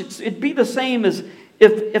church. It'd be the same as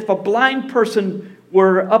if a blind person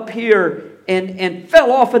were up here and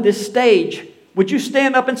fell off of this stage. Would you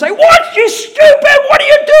stand up and say, "What, you stupid? What are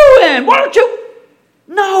you doing? Why don't you?"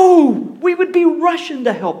 No, we would be rushing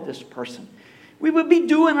to help this person. We would be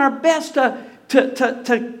doing our best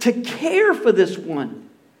to care for this one.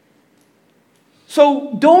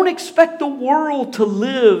 So don't expect the world to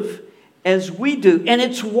live as we do. And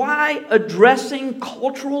it's why addressing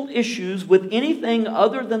cultural issues with anything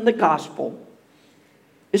other than the gospel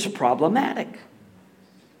is problematic.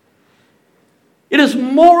 It is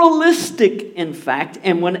moralistic, in fact,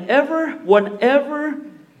 and whatever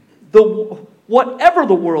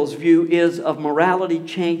the world's view is of morality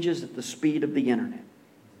changes at the speed of the internet.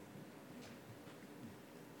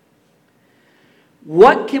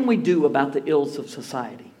 What can we do about the ills of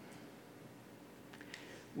society?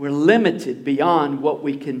 We're limited beyond what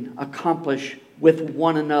we can accomplish with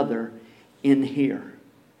one another in here.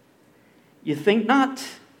 You think not?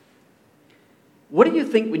 What do you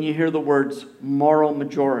think when you hear the words moral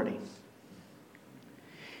majority?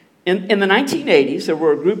 In the 1980s, there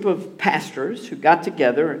were a group of pastors who got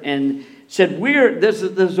together and said,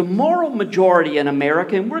 there's a moral majority in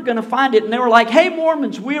America, and we're going to find it. And they were like, "Hey,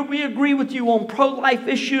 Mormons, we agree with you on pro-life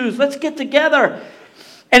issues. Let's get together."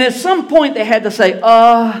 And at some point, they had to say,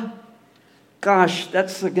 gosh,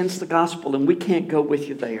 that's against the gospel, and we can't go with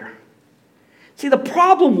you there. See, the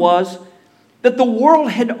problem was that the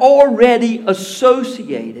world had already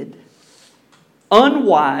associated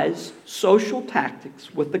unwise social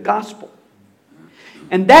tactics with the gospel.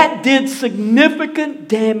 And that did significant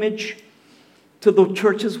damage to the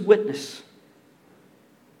church's witness.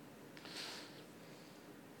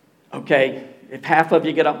 Okay, if half of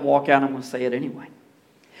you get up and walk out, I'm going to say it anyway.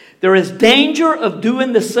 There is danger of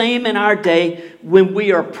doing the same in our day when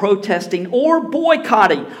we are protesting or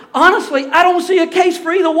boycotting. Honestly, I don't see a case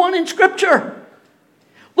for either one in Scripture.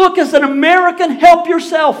 Look, as an American, help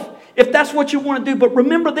yourself if that's what you want to do. But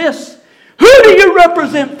remember this. Who do you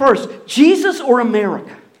represent first? Jesus or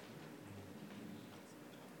America?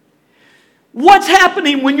 What's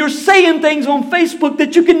happening when you're saying things on Facebook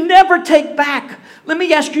that you can never take back? Let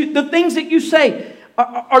me ask you, the things that you say,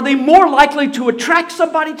 are they more likely to attract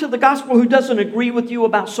somebody to the gospel who doesn't agree with you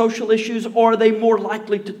about social issues, or are they more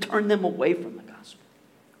likely to turn them away from the gospel?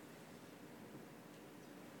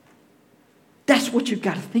 That's what you've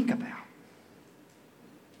got to think about.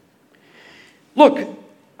 Look,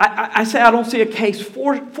 I say I don't see a case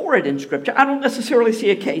for it in Scripture. I don't necessarily see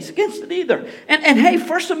a case against it either. And hey,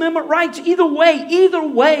 First Amendment rights, either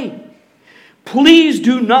way. Please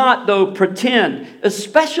do not, though, pretend,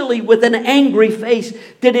 especially with an angry face,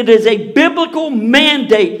 that it is a biblical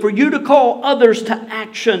mandate for you to call others to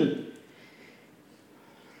action.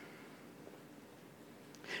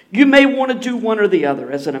 You may want to do one or the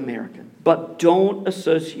other as an American, but don't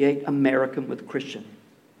associate American with Christian.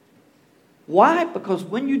 Why? Because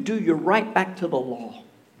when you do, you're right back to the law.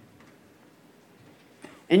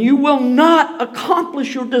 And you will not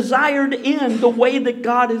accomplish your desired end the way that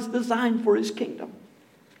God has designed for His kingdom.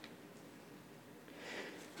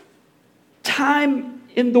 Time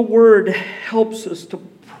in the Word helps us to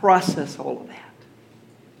process all of that.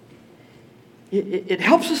 It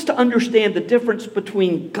helps us to understand the difference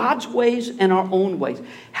between God's ways and our own ways.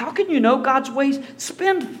 How can you know God's ways?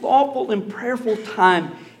 Spend thoughtful and prayerful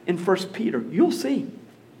time in 1 Peter. You'll see.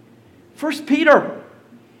 1 Peter.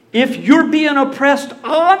 If you're being oppressed,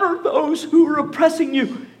 honor those who are oppressing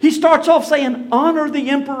you. He starts off saying, honor the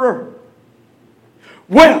emperor.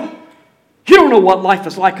 Well, you don't know what life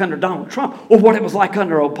is like under Donald Trump or what it was like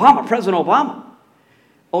under Obama, President Obama.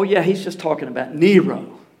 Oh yeah, he's just talking about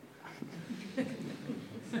Nero.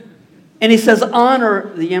 And he says,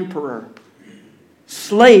 honor the emperor.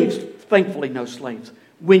 Slaves, thankfully no slaves.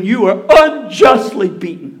 When you are unjustly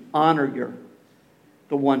beaten, honor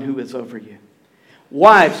the one who is over you.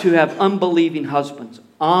 Wives who have unbelieving husbands,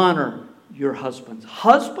 honor your husbands.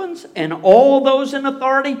 Husbands and all those in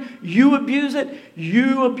authority, you abuse it,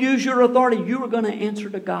 you abuse your authority, you are going to answer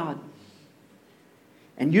to God.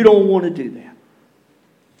 And you don't want to do that.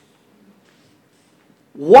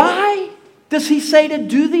 Why does he say to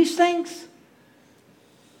do these things?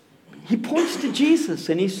 he points to Jesus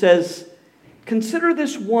and he says, consider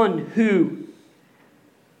this one who,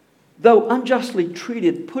 though unjustly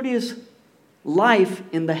treated, put his life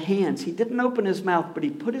in the hands. He didn't open his mouth, but he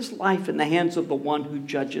put his life in the hands of the one who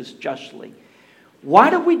judges justly. Why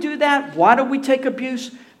do we do that? Why do we take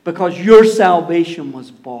abuse? Because your salvation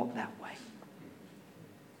was bought that way.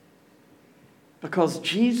 Because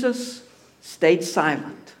Jesus stayed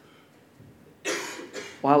silent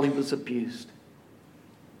while he was abused.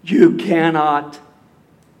 You cannot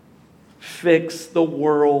fix the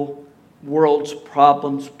world's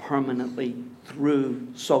problems permanently through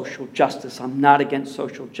social justice. I'm not against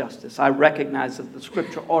social justice. I recognize that the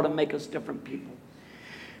Scripture ought to make us different people.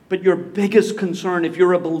 But your biggest concern, if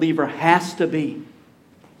you're a believer, has to be,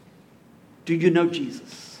 do you know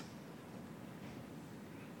Jesus?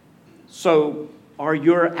 So, are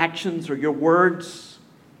your actions or your words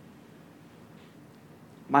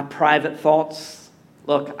my private thoughts?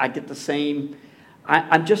 Look, I get the same.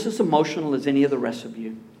 I'm just as emotional as any of the rest of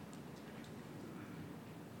you.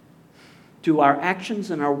 Do our actions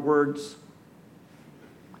and our words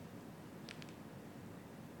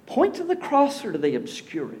point to the cross, or do they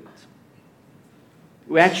obscure it?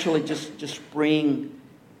 We actually just bring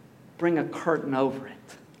a curtain over it.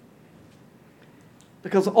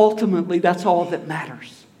 Because ultimately, that's all that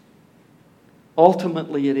matters.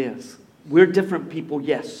 Ultimately, it is. We're different people,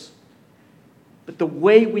 yes. But the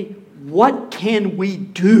way what can we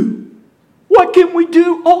do? What can we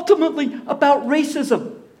do ultimately about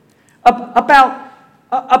racism?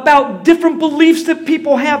 About different beliefs that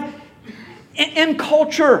people have in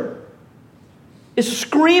culture? Is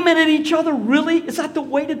screaming at each other really? Is that the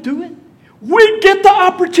way to do it? We get the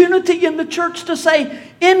opportunity in the church to say,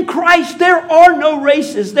 in Christ there are no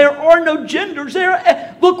races, there are no genders.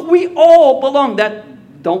 Look, we all belong.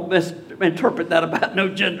 Don't misinterpret that about no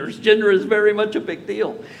genders. Gender is very much a big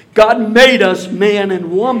deal. God made us man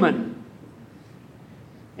and woman.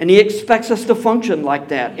 And He expects us to function like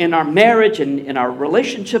that in our marriage and in our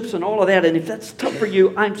relationships and all of that. And if that's tough for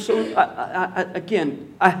you, I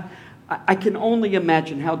can only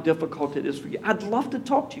imagine how difficult it is for you. I'd love to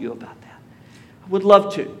talk to you about that. I would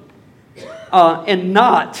love to. And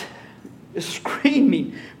not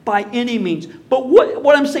screaming by any means. But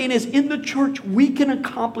what I'm saying is, in the church, we can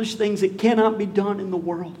accomplish things that cannot be done in the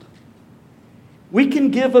world. We can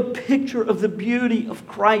give a picture of the beauty of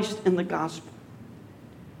Christ and the gospel.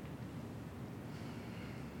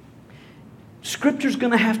 Scripture's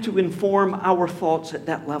going to have to inform our thoughts at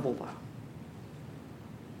that level, though.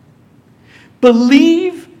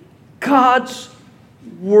 Believe God's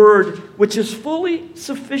Word, which is fully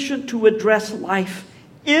sufficient to address life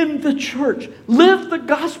in the church. Live the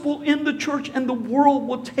gospel in the church, and the world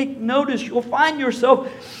will take notice. You'll find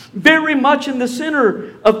yourself very much in the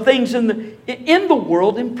center of things in the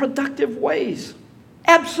world in productive ways.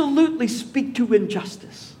 Absolutely speak to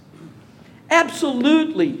injustice.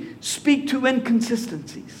 Absolutely speak to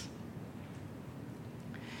inconsistencies.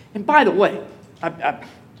 And by the way,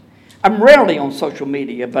 I'm rarely on social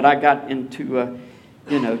media, but I got into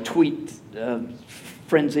tweet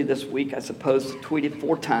frenzy this week. I suppose tweeted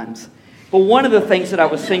 4 times. But one of the things that I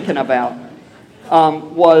was thinking about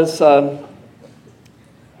was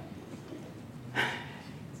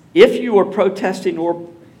if you are protesting or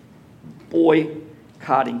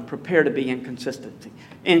boycotting, prepare to be inconsistent.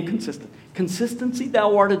 Consistency,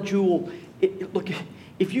 thou art a jewel. Look,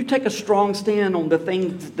 if you take a strong stand on the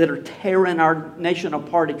things that are tearing our nation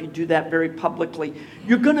apart, if you do that very publicly,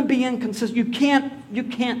 you're going to be inconsistent. You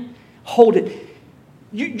can't hold it.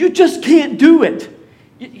 You just can't do it.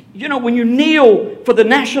 You know, when you kneel for the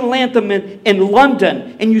national anthem in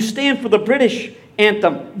London and you stand for the British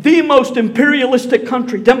anthem, the most imperialistic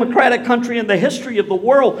country, democratic country in the history of the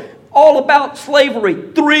world, all about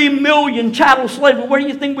slavery, 3 million chattel slavery. Where do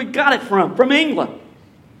you think we got it from? From England.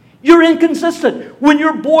 You're inconsistent when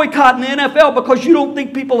you're boycotting the NFL because you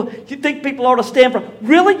think people ought to stand for.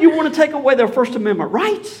 Really? You want to take away their First Amendment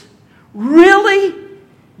rights? Really?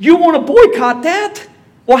 You want to boycott that?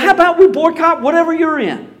 Well, how about we boycott whatever you're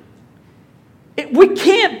in? We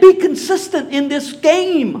can't be consistent in this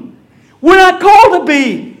game. We're not called to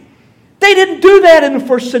be. They didn't do that in the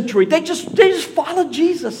first century. They just followed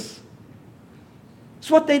Jesus.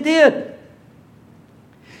 That's what they did.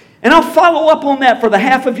 And I'll follow up on that for the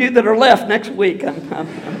half of you that are left next week.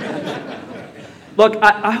 Look,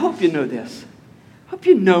 I hope you know this. I hope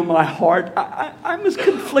you know my heart. I'm as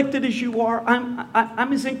conflicted as you are.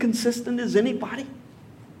 I'm as inconsistent as anybody.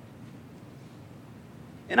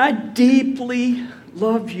 And I deeply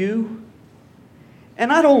love you.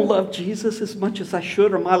 And I don't love Jesus as much as I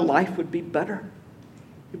should, or my life would be better.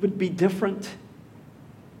 It would be different.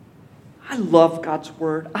 I love God's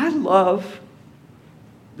Word. I love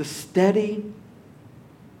the steady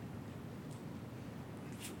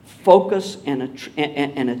focus and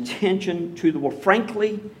attention to the Word.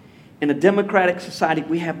 Frankly, in a democratic society,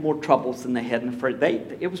 we have more troubles than they had in the first.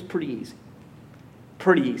 It was pretty easy.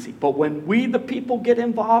 Pretty easy. But when we, the people, get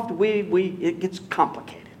involved, it gets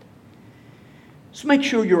complicated. So make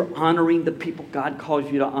sure you're honoring the people God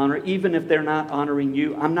calls you to honor, even if they're not honoring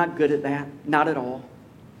you. I'm not good at that. Not at all.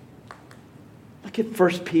 Look at 1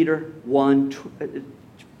 Peter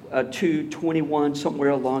 2:21, somewhere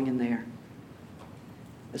along in there.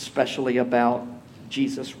 Especially about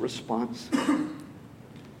Jesus' response.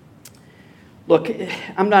 Look,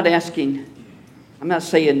 I'm not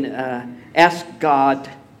saying ask God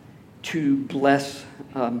to bless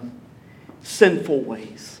sinful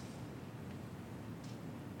ways.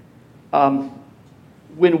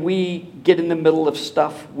 When we get in the middle of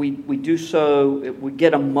stuff, we do so, we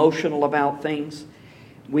get emotional about things.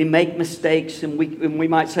 We make mistakes, and we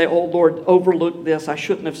might say, oh, Lord, overlook this. I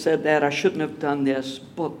shouldn't have said that. I shouldn't have done this.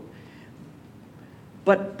 But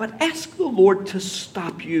ask the Lord to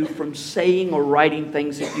stop you from saying or writing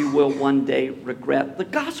things that you will one day regret. The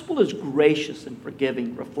gospel is gracious and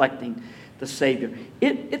forgiving, reflecting the Savior.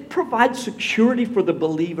 It provides security for the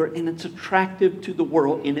believer, and it's attractive to the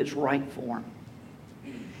world in its right form.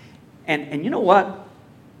 And you know what?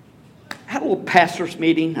 I had a little pastor's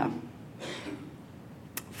meeting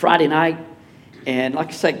Friday night, and like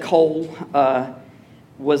I said, Cole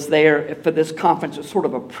was there for this conference. It's sort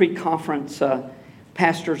of a pre-conference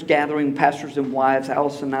pastors gathering, pastors and wives.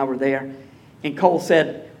 Allison and I were there, and Cole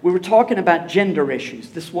said, we were talking about gender issues.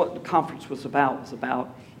 This is what the conference was about. It was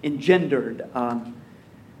about engendered.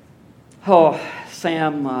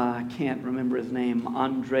 Sam, I can't remember his name,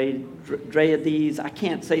 Andreades. I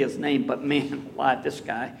can't say his name, but man alive, this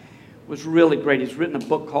guy was really great. He's written a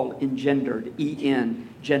book called Engendered, E-N,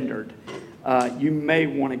 Gendered. You may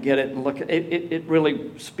want to get it and look at it. It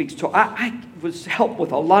really speaks to, I was helped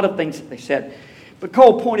with a lot of things that they said. But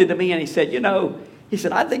Cole pointed to me and he said, he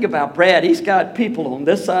said, I think about Brad. He's got people on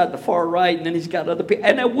this side, the far right, and then he's got other people.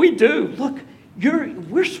 And then we do. Look,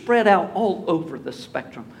 we're spread out all over the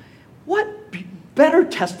spectrum. What better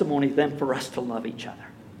testimony than for us to love each other?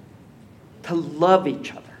 To love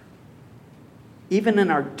each other. Even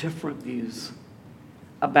in our different views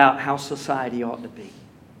about how society ought to be.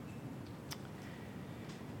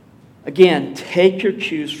 Again, take your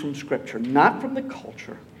cues from Scripture, not from the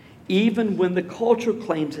culture, even when the culture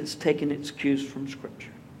claims it's taken its cues from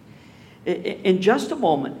Scripture. In just a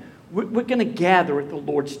moment, we're going to gather at the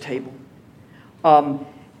Lord's table.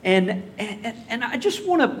 And I just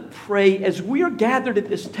want to pray as we are gathered at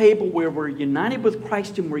this table where we're united with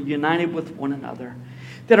Christ and we're united with one another,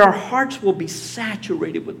 that our hearts will be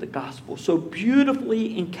saturated with the gospel, so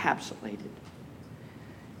beautifully encapsulated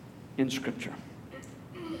in Scripture.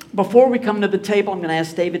 Before we come to the table, I'm going to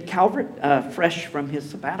ask David Calvert, fresh from his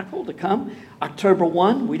sabbatical, to come. October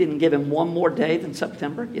 1, we didn't give him one more day than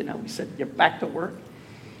September. We said, you're back to work.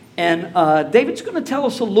 And David's going to tell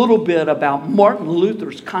us a little bit about Martin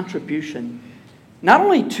Luther's contribution, not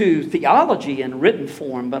only to theology in written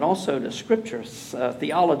form, but also to Scripture's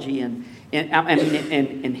theology and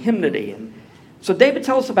hymnody. And so David,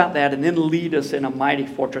 tell us about that, and then lead us in a mighty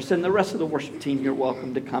fortress. And the rest of the worship team, you're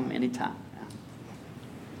welcome to come anytime.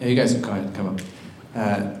 Yeah, you guys can go ahead and come up.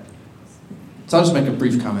 So I'll just make a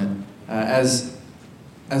brief comment. As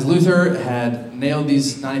Luther had nailed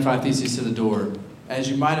these 95 Theses to the door, as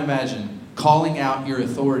you might imagine, calling out your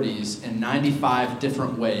authorities in 95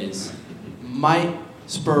 different ways might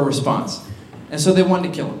spur a response. And so they wanted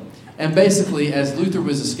to kill him. And basically, as Luther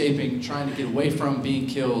was escaping, trying to get away from being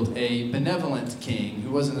killed, a benevolent king, who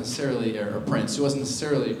wasn't necessarily, or a prince, who wasn't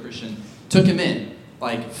necessarily a Christian, took him in,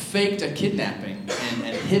 faked a kidnapping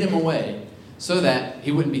and hid him away so that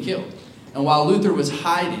he wouldn't be killed. And while Luther was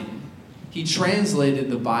hiding, he translated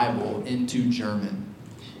the Bible into German.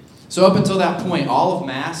 So up until that point, all of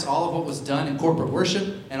Mass, all of what was done in corporate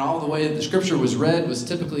worship, and all the way that the Scripture was read was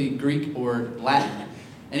typically Greek or Latin.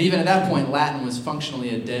 And even at that point, Latin was functionally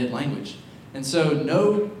a dead language. And so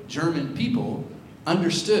no German people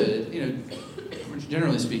understood,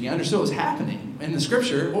 generally speaking, understood what was happening in the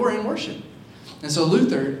Scripture or in worship. And so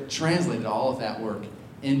Luther translated all of that work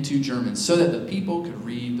into German so that the people could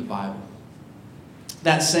read the Bible.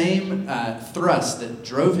 That same thrust that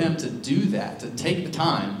drove him to do that, to take the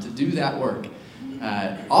time to do that work,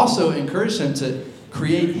 also encouraged him to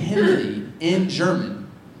create hymnody in German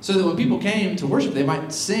so that when people came to worship, they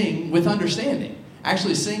might sing with understanding,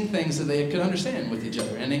 actually sing things that they could understand with each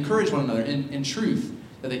other and encourage one another in truth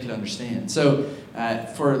that they could understand. So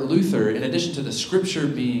for Luther, in addition to the Scripture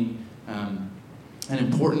being an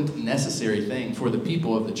important, necessary thing for the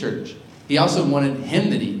people of the church. He also wanted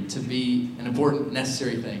hymnody to be an important,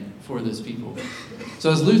 necessary thing for those people.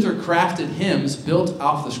 So as Luther crafted hymns built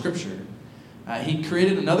off the Scripture, he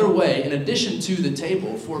created another way, in addition to the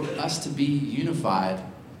table, for us to be unified.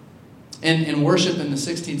 In worship in the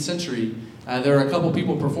 16th century, there were a couple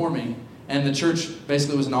people performing, and the church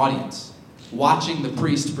basically was an audience, watching the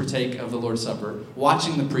priest partake of the Lord's Supper,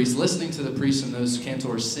 watching the priest, listening to the priest and those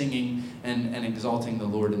cantors singing and exalting the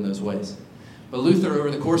Lord in those ways. But Luther,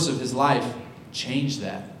 over the course of his life, changed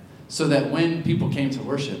that, so that when people came to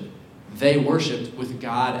worship, they worshiped with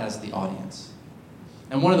God as the audience.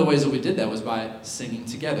 And one of the ways that we did that was by singing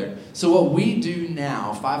together. So what we do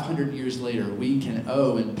now, 500 years later, we can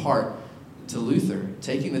owe in part to Luther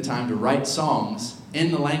taking the time to write songs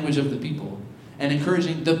in the language of the people and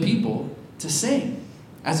encouraging the people to sing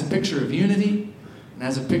as a picture of unity and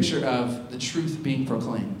as a picture of the truth being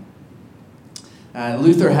proclaimed.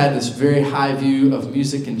 Luther had this very high view of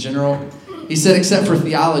music in general. He said, except for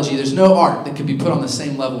theology, there's no art that could be put on the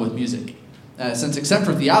same level with music. Since except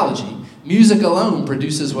for theology, music alone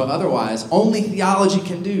produces what otherwise only theology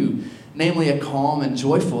can do, namely a calm and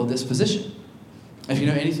joyful disposition. If you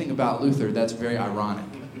know anything about Luther, that's very ironic.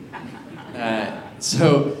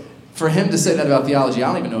 So for him to say that about theology, I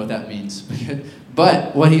don't even know what that means.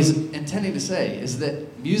 But what he's intending to say is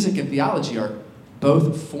that music and theology are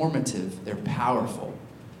both formative. They're powerful.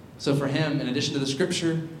 So for him, in addition to the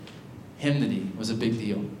Scripture, hymnody was a big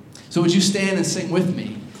deal. So would you stand and sing with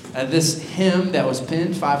me this hymn that was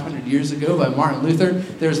penned 500 years ago by Martin Luther?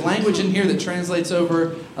 There's language in here that translates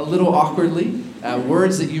over a little awkwardly,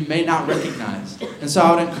 words that you may not recognize. And so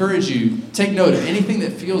I would encourage you, take note of anything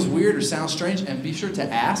that feels weird or sounds strange, and be sure to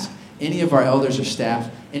ask any of our elders or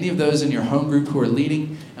staff, any of those in your home group who are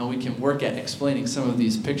leading, and we can work at explaining some of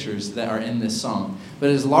these pictures that are in this song. But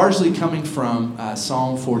it is largely coming from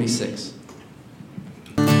Psalm 46.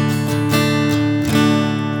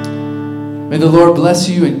 May the Lord bless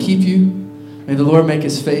you and keep you. May the Lord make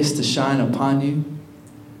his face to shine upon you.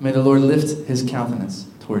 May the Lord lift his countenance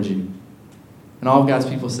towards you. And all of God's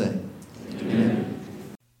people say, Amen.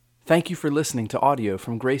 Thank you for listening to audio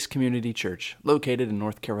from Grace Community Church, located in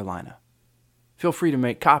North Carolina. Feel free to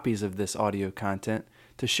make copies of this audio content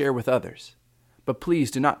to share with others, but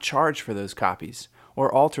please do not charge for those copies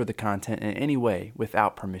or alter the content in any way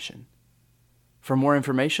without permission. For more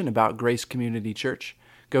information about Grace Community Church,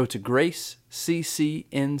 go to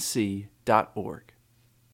graceccnc.org.